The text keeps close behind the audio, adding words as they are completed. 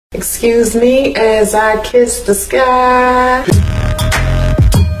Excuse me as I kiss the sky.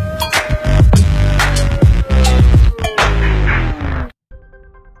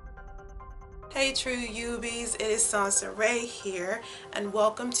 Hey true Ubies, it is Sansa Ray here, and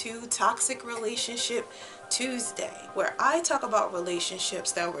welcome to Toxic Relationship Tuesday, where I talk about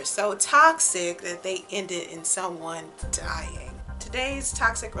relationships that were so toxic that they ended in someone dying. Today's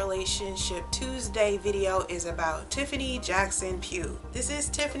Toxic Relationship Tuesday video is about Tiffany Jackson Pugh. This is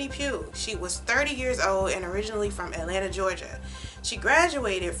Tiffany Pugh. She was 30 years old and originally from Atlanta, Georgia. She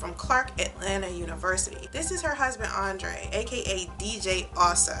graduated from Clark Atlanta University. This is her husband Andre, aka DJ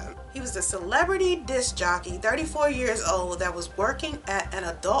Awesome. He was a celebrity disc jockey, 34 years old, that was working at an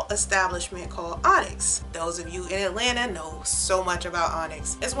adult establishment called Onyx. Those of you in Atlanta know so much about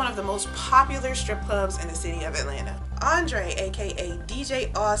Onyx. It's one of the most popular strip clubs in the city of Atlanta. Andre, aka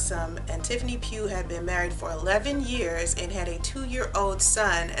DJ Awesome, and Tiffany Pugh had been married for 11 years and had a 2-year-old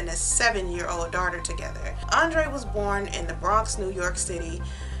son and a 7-year-old daughter together. Andre was born in the Bronx, New York City,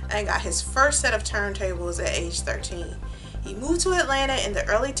 and got his first set of turntables at age 13. He moved to Atlanta in the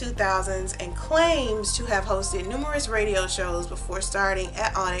early 2000s and claims to have hosted numerous radio shows before starting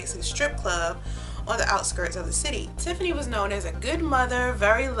at Onyx, a strip club on the outskirts of the city. Tiffany was known as a good mother,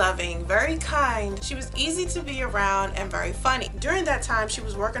 very loving, very kind. She was easy to be around and very funny. During that time, she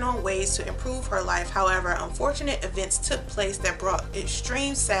was working on ways to improve her life. However, unfortunate events took place that brought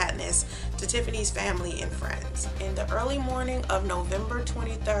extreme sadness to Tiffany's family and friends. In the early morning of November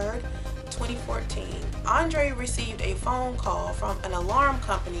 23rd, 2014, Andre received a phone call from an alarm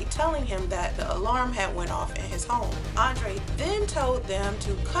company telling him that the alarm had went off in his home. Andre then told them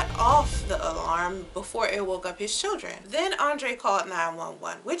to cut off the alarm before it woke up his children. Then Andre called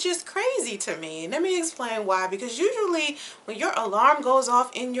 911, which is crazy to me. Let me explain why. Because usually when your alarm goes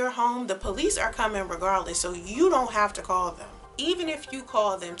off in your home, the police are coming regardless, so you don't have to call them, even if you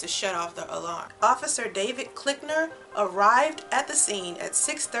call them to shut off the alarm. Officer David Klickner arrived at the scene at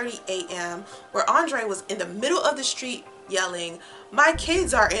 6:30 a.m. where Andre was in the middle of the street yelling, "My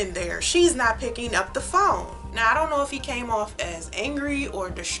kids are in there, she's not picking up the phone." Now, I don't know if he came off as angry or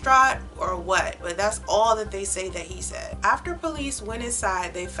distraught or what, but that's all that they say that he said. After police went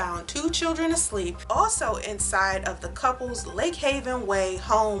inside, they found 2 children asleep. Also inside of the couple's Lake Haven Way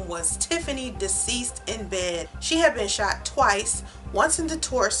home was Tiffany, deceased, in bed. She had been shot twice, once in the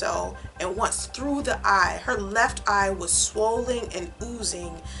torso and once through the eye. Her left eye was swollen and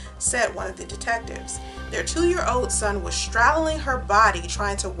oozing, said one of the detectives. Their 2-year-old son was straddling her body,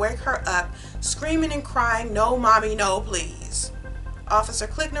 trying to wake her up, screaming and crying, "No, mommy, no, please." Officer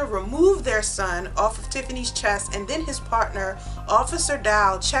Klickner removed their son off of Tiffany's chest, and then his partner, Officer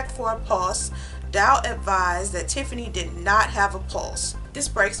Dow, checked for a pulse. Dow advised that Tiffany did not have a pulse. This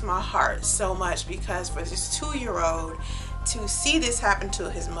breaks my heart so much, because for this 2-year-old to see this happen to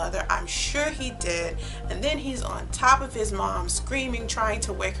his mother, I'm sure he did, and then he's on top of his mom screaming, trying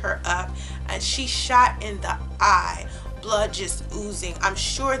to wake her up, and she shot in the eye, blood just oozing. I'm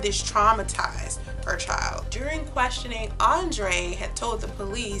sure this traumatized her child. During questioning, Andre had told the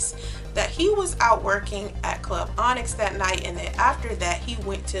police that he was out working at Club Onyx that night, and then after that he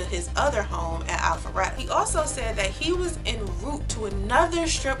went to his other home at Alpharetta. He also said that he was en route to another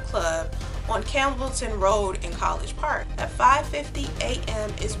strip club on Campbellton Road in College Park. At 5:50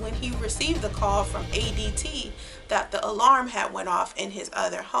 a.m. is when he received the call from ADT that the alarm had went off in his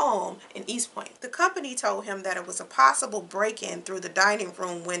other home in East Point. The company told him that it was a possible break-in through the dining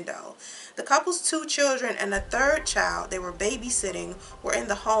room window. The couple's 2 children and a 3rd child they were babysitting were in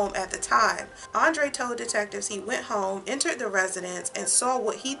the home at the time. Andre told detectives he went home, entered the residence, and saw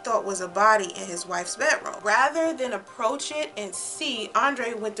what he thought was a body in his wife's bedroom. Rather than approach it and see,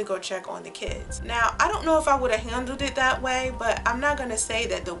 Andre went to go check on the kids. Now, I don't know if I would have handled it that way, but I'm not gonna say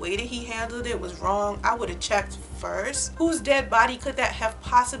that the way that he handled it was wrong. I would have checked first. Whose dead body could that have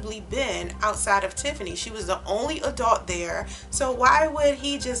possibly been outside of Tiffany? She was the only adult there, so why would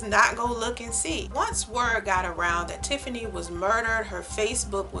he just not go look and see? Once word got around that Tiffany was murdered, her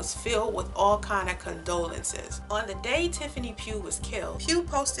Facebook was filled with all kind of condolences. On the day Tiffany Pugh was killed, Pugh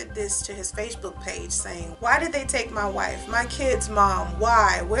posted this to his Facebook page saying, "Why did they take my wife? My kids' mom.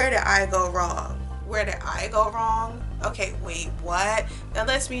 Why? Where did I go wrong?" Where did I go wrong? Okay, wait, what? That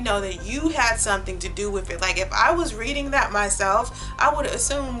lets me know that you had something to do with it. Like, if I was reading that myself, I would have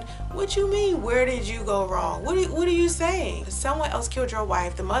assumed, what you mean, where did you go wrong? What are you saying? Someone else killed your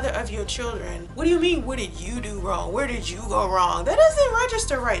wife, the mother of your children. What do you mean, what did you do wrong? Where did you go wrong? That doesn't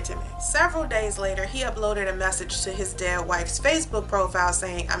register right to me. Several days later, he uploaded a message to his dead wife's Facebook profile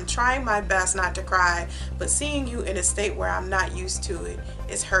saying, "I'm trying my best not to cry, but seeing you in a state where I'm not used to it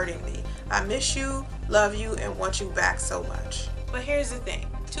is hurting me. I miss you, love you, and want you back so much." But here's the thing.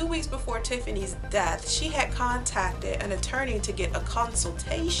 2 weeks before Tiffany's death, she had contacted an attorney to get a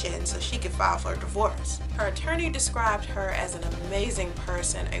consultation so she could file for divorce. Her attorney described her as an amazing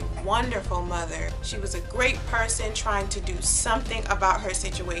person, a wonderful mother. She was a great person trying to do something about her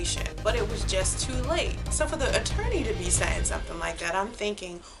situation, but it was just too late. So for the attorney to be saying something like that, I'm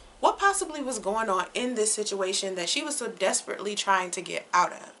thinking, what possibly was going on in this situation that she was so desperately trying to get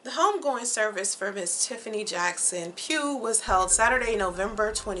out of? The homegoing service for Miss Tiffany Jackson Pugh was held Saturday,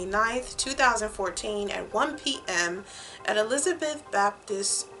 November 29th, 2014 at 1 p.m. at Elizabeth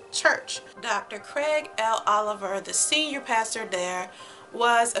Baptist Church. Dr. Craig L. Oliver, the senior pastor there,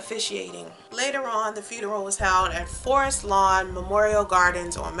 was officiating. Later on, the funeral was held at Forest Lawn Memorial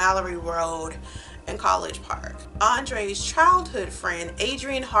Gardens on Mallory Road in College Park. Andre's childhood friend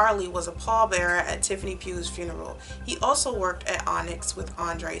Adrian Harley was a pallbearer at Tiffany Pugh's funeral. He also worked at Onyx with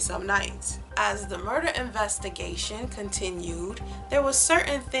Andre some nights. As the murder investigation continued, there were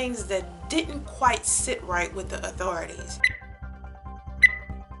certain things that didn't quite sit right with the authorities.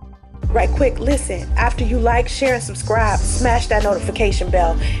 Right quick, listen, after you like, share, and subscribe, smash that notification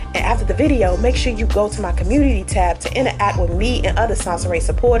bell. And after the video, make sure you go to my community tab to interact with me and other Sansa Ray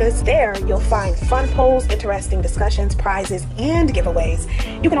supporters. There, you'll find fun polls, interesting discussions, prizes, and giveaways.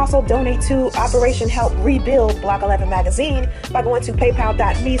 You can also donate to Operation Help Rebuild Block 11 magazine by going to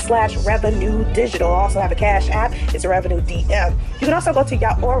paypal.me/revenue digital. Also have a cash app, it's Revenue DM. You can also go to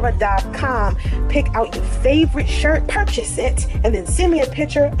yaora.com, pick out your favorite shirt, purchase it, and then send me a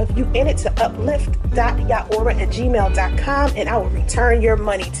picture of you in it to uplift.yaora@gmail.com, and I will return your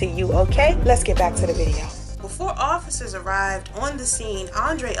money to you, okay? Let's get back to the video. Before officers arrived on the scene,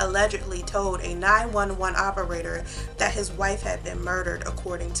 Andre allegedly told a 911 operator that his wife had been murdered,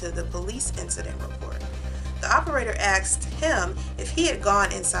 according to the police incident report. The operator asked him if he had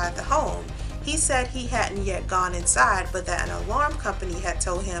gone inside the home. He said he hadn't yet gone inside, but that an alarm company had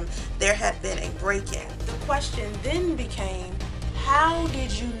told him there had been a break-in. The question then became, how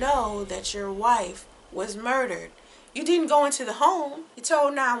did you know that your wife was murdered? You didn't go into the home. You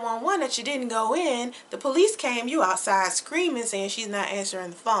told 911 that you didn't go in. The police came, you outside screaming, saying she's not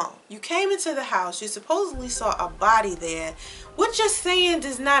answering the phone. You came into the house. You supposedly saw a body there. What you're saying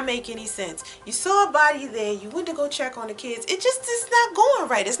does not make any sense. You saw a body there. You went to go check on the kids. It just is not going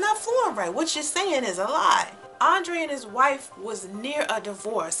right. It's not flowing right. What you're saying is a lie. Andre and his wife was near a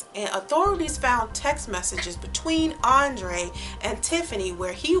divorce, and authorities found text messages between Andre and Tiffany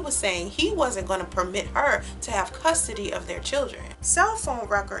where he was saying he wasn't going to permit her to have custody of their children. Cell phone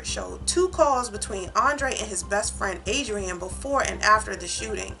records showed 2 calls between Andre and his best friend Adrian before and after the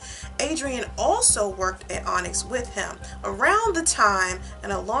shooting. Adrian also worked at Onyx with him. Around the time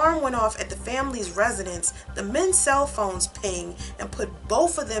an alarm went off at the family's residence, the men's cell phones pinged and put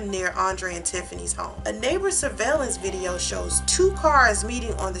both of them near Andre and Tiffany's home. A neighbor's surveillance video shows 2 cars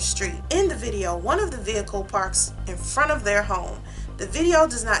meeting on the street. In the video, one of the vehicle parks in front of their home. The video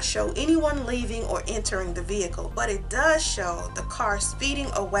does not show anyone leaving or entering the vehicle, but it does show the car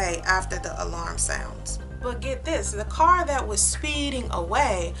speeding away after the alarm sounds. But get this, the car that was speeding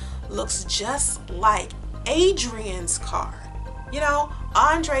away looks just like Adrian's car. You know,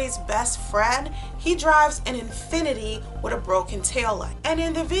 Andre's best friend, he drives an Infiniti with a broken taillight. And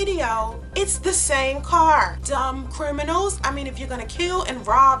in the video, it's the same car. Dumb criminals. I mean, if you're gonna kill and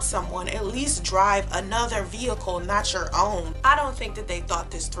rob someone, at least drive another vehicle, not your own. I don't think that they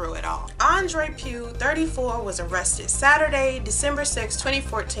thought this through at all. Andre Pugh, 34, was arrested Saturday, December 6,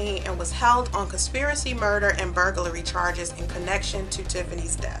 2014, and was held on conspiracy, murder, and burglary charges in connection to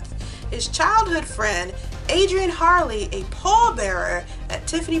Tiffany's death. His childhood friend, Adrian Harley, a pallbearer at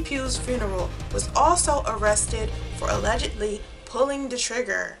Tiffany Pugh's funeral, was also arrested for allegedly pulling the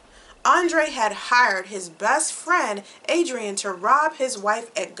trigger. Andre had hired his best friend, Adrian, to rob his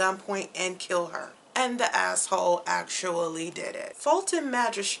wife at gunpoint and kill her. And the asshole actually did it. Fulton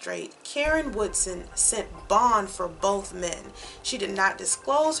Magistrate Karen Woodson sent bond for both men. She did not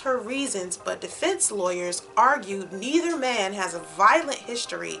disclose her reasons, but defense lawyers argued neither man has a violent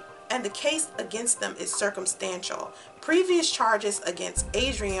history and the case against them is circumstantial. Previous charges against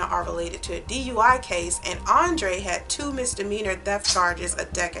Adrian are related to a DUI case, and Andre had 2 misdemeanor theft charges a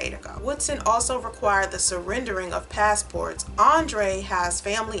decade ago. Woodson also required the surrendering of passports. Andre has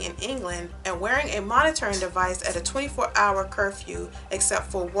family in England and wearing a monitoring device at a 24-hour curfew except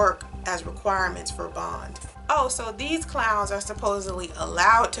for work as requirements for bond. Oh, so these clowns are supposedly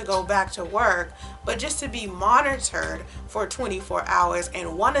allowed to go back to work, but just to be monitored for 24 hours,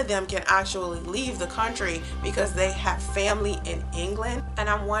 and one of them can actually leave the country because they have family in England. And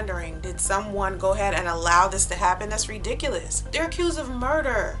I'm wondering, did someone go ahead and allow this to happen? That's ridiculous. They're accused of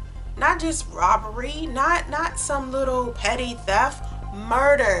murder, not just robbery, not some little petty theft.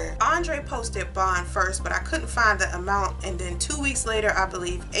 murder. Andre posted bond first, but I couldn't find the amount, and then 2 weeks later, I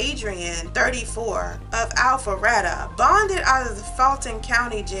believe Adrian, 34, of Alpharetta, bonded out of the Fulton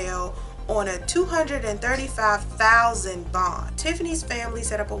County Jail on a $235,000 bond. Tiffany's family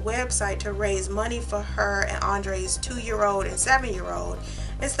set up a website to raise money for her and Andre's 2-year-old and 7-year-old.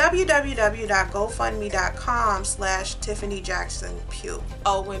 It's www.gofundme.com/Tiffany Jackson Pugh.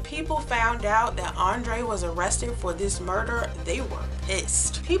 Oh, when people found out that Andre was arrested for this murder, they were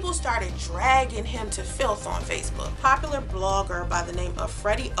pissed. People started dragging him to filth on Facebook. Popular blogger by the name of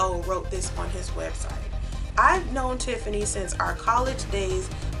Freddie O wrote this on his website. I've known Tiffany since our college days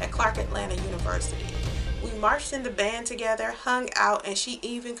at Clark Atlanta University. We marched in the band together, hung out, and she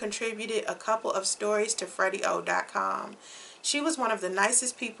even contributed a couple of stories to FreddieO.com. She was one of the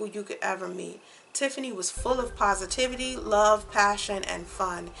nicest people you could ever meet. Tiffany was full of positivity, love, passion, and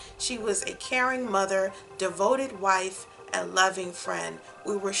fun. She was a caring mother, devoted wife, and loving friend.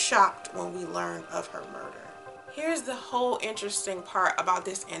 We were shocked when we learned of her murder. Here's the whole interesting part about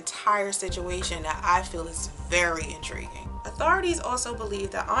this entire situation that I feel is very intriguing. Authorities also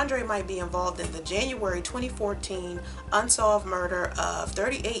believe that Andre might be involved in the January 2014 unsolved murder of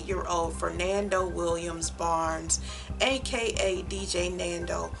 38-year-old Fernando Williams Barnes, aka DJ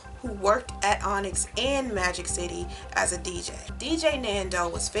Nando, who worked at Onyx and Magic City as a DJ. DJ Nando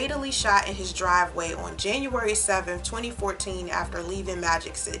was fatally shot in his driveway on January 7, 2014 after leaving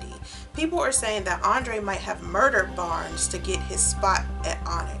Magic City. People are saying that Andre might have murdered Barnes to get his spot at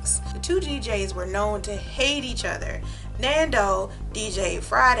Onyx. The two DJs were known to hate each other. Nando DJ'd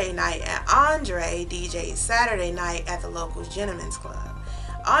Friday night and Andre DJ'd Saturday night at the local Gentlemen's Club.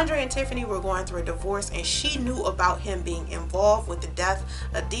 Andre and Tiffany were going through a divorce, and she knew about him being involved with the death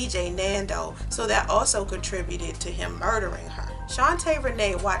of DJ Nando, so that also contributed to him murdering her. Shantae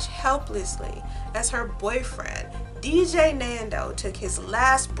Renee watched helplessly as her boyfriend, DJ Nando, took his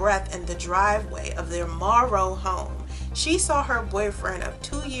last breath in the driveway of their Morrow home. She saw her boyfriend of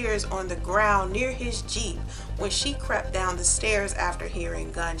 2 years on the ground near his Jeep when she crept down the stairs after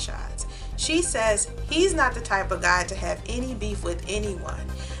hearing gunshots. She says he's not the type of guy to have any beef with anyone.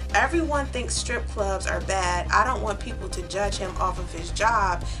 Everyone thinks strip clubs are bad. I don't want people to judge him off of his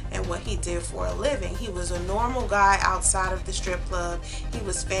job and what he did for a living. He was a normal guy outside of the strip club. He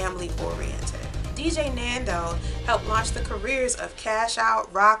was family oriented. DJ Nando helped launch the careers of Cash Out,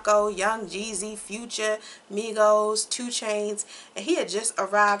 Rocco, Young Jeezy, Future, Migos, 2 Chainz, and he had just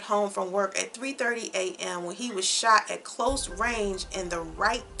arrived home from work at 3:30 a.m. when he was shot at close range in the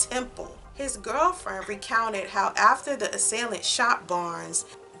right temple. His girlfriend recounted how after the assailant shot Barnes,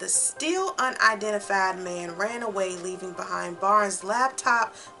 the still unidentified man ran away, leaving behind Barnes'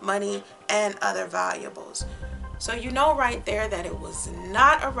 laptop, money, and other valuables. So you know right there that it was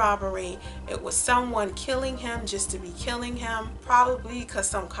not a robbery. It was someone killing him just to be killing him, probably because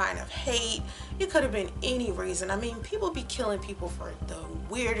some kind of hate. It could have been any reason. I mean, people be killing people for the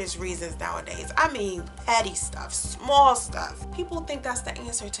weirdest reasons nowadays. I mean, petty stuff, small stuff. People think that's the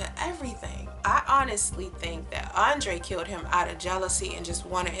answer to everything. I honestly think that Andre killed him out of jealousy and just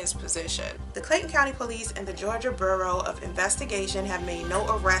wanted his position. The Clayton County Police and the Georgia Bureau of Investigation have made no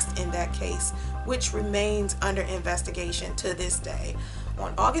arrest in that case, which remains under investigation to this day.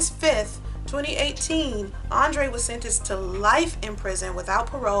 On August 5th, 2018, Andre was sentenced to life in prison without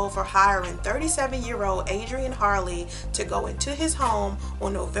parole for hiring 37-year-old Adrian Harley to go into his home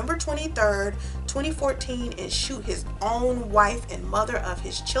on November 23rd, 2014 and shoot his own wife and mother of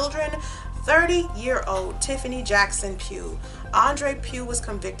his children, 30-year-old Tiffany Jackson Pugh. Andre Pugh was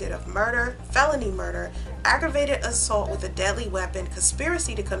convicted of murder, felony murder, aggravated assault with a deadly weapon,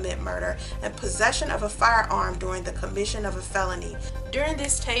 conspiracy to commit murder, and possession of a firearm during the commission of a felony. During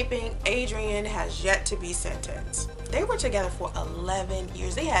this taping, Adrian has yet to be sentenced. They were together for 11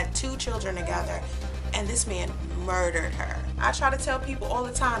 years. They had 2 children together, and this man murdered her. I try to tell people all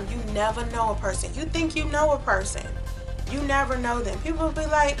the time, you never know a person. You think you know a person. You never know them. People will be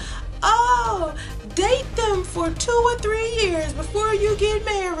like, oh, date them for 2 or 3 years before you get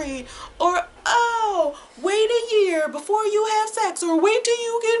married. Or, oh, wait a year before you have sex. Or wait till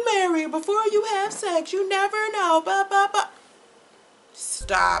you get married before you have sex. You never know. Blah, blah, blah.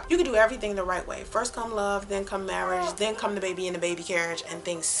 Stop. You can do everything the right way. First come love, then come marriage, then come the baby in the baby carriage, and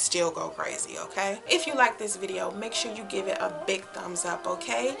things still go crazy, okay? If you like this video, make sure you give it a big thumbs up,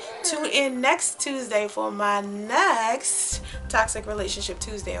 okay? Tune in next Tuesday for my next Toxic Relationship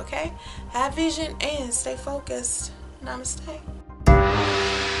Tuesday, okay? Have vision and stay focused. Namaste.